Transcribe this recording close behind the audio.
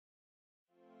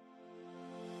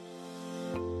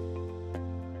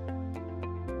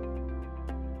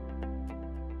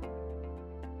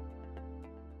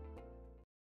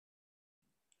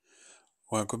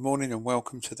Well, good morning and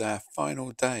welcome to our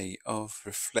final day of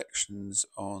reflections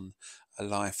on a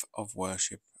life of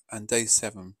worship. And day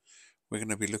 7, we're going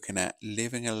to be looking at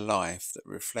living a life that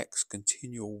reflects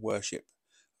continual worship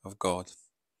of God.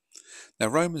 Now,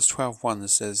 Romans 12:1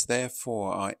 says,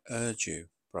 "Therefore I urge you,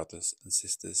 brothers and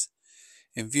sisters,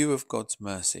 in view of God's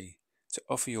mercy, to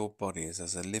offer your bodies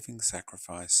as a living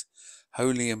sacrifice,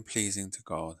 holy and pleasing to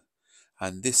God,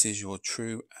 and this is your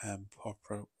true and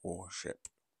proper worship."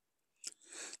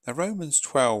 Now, Romans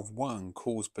 12:1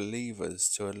 calls believers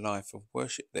to a life of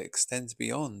worship that extends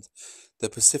beyond the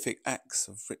specific acts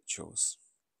of rituals.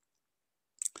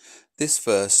 This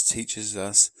verse teaches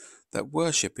us that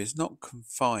worship is not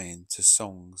confined to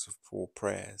songs or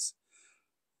prayers,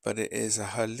 but it is a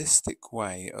holistic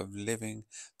way of living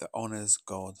that honors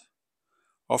God.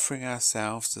 Offering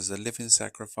ourselves as a living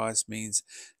sacrifice means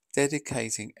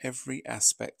dedicating every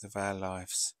aspect of our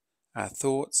lives, our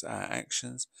thoughts, our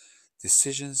actions,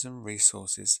 decisions, and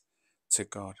resources to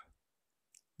God.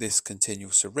 This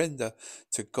continual surrender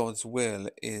to God's will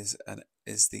is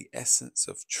the essence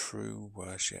of true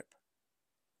worship.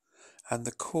 And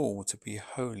the call to be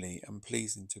holy and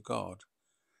pleasing to God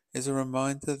is a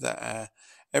reminder that our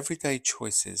everyday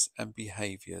choices and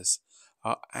behaviors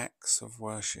are acts of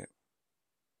worship.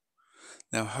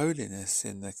 Now, holiness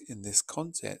in this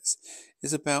context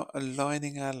is about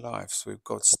aligning our lives with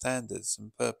God's standards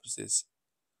and purposes.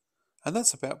 And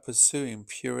that's about pursuing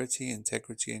purity,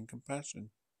 integrity, and compassion,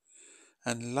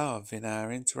 and love in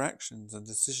our interactions and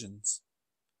decisions.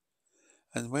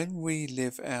 And when we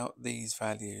live out these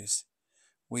values,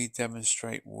 we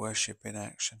demonstrate worship in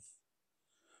action,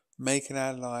 making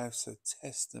our lives a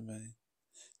testimony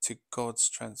to God's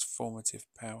transformative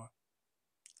power.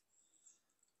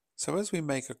 So as we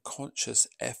make a conscious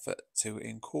effort to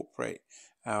incorporate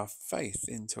our faith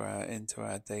into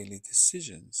our daily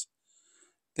decisions,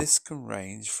 this can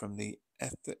range from the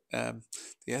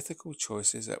ethical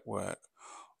choices at work,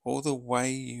 or the way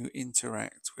you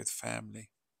interact with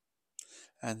family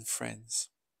and friends.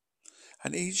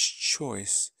 And each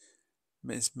choice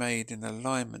is made in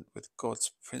alignment with God's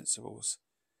principles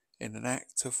in an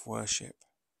act of worship.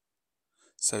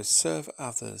 So serve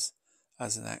others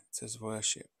as an act of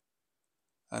worship,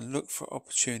 and look for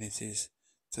opportunities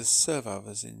to serve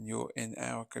others in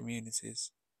our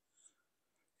communities.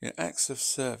 Acts of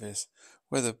service,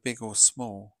 whether big or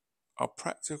small, are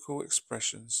practical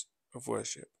expressions of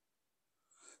worship.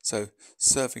 So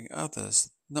serving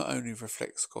others not only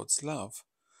reflects God's love,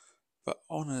 but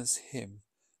honors Him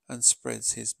and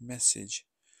spreads His message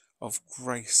of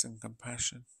grace and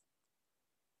compassion.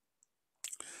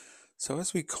 So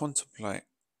as we contemplate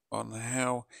on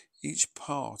how each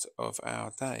part of our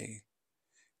day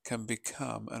can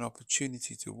become an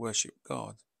opportunity to worship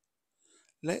God,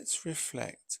 let's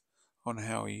reflect on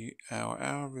how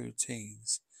our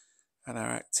routines and our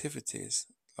activities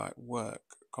like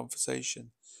work,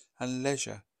 conversation, and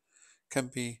leisure can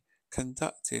be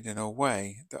conducted in a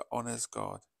way that honors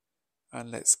God.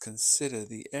 And let's consider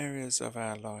the areas of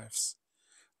our lives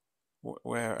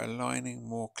where aligning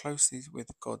more closely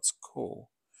with God's call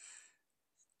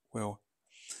will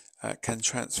can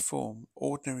transform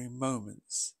ordinary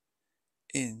moments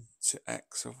into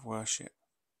acts of worship.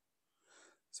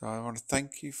 So I want to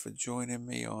thank you for joining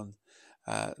me on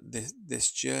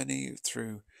this journey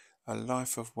through a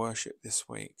life of worship this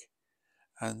week.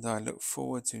 And I look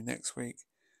forward to next week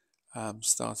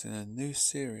starting a new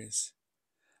series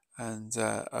and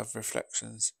of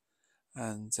reflections.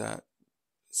 And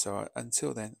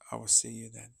until then, I will see you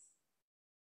then.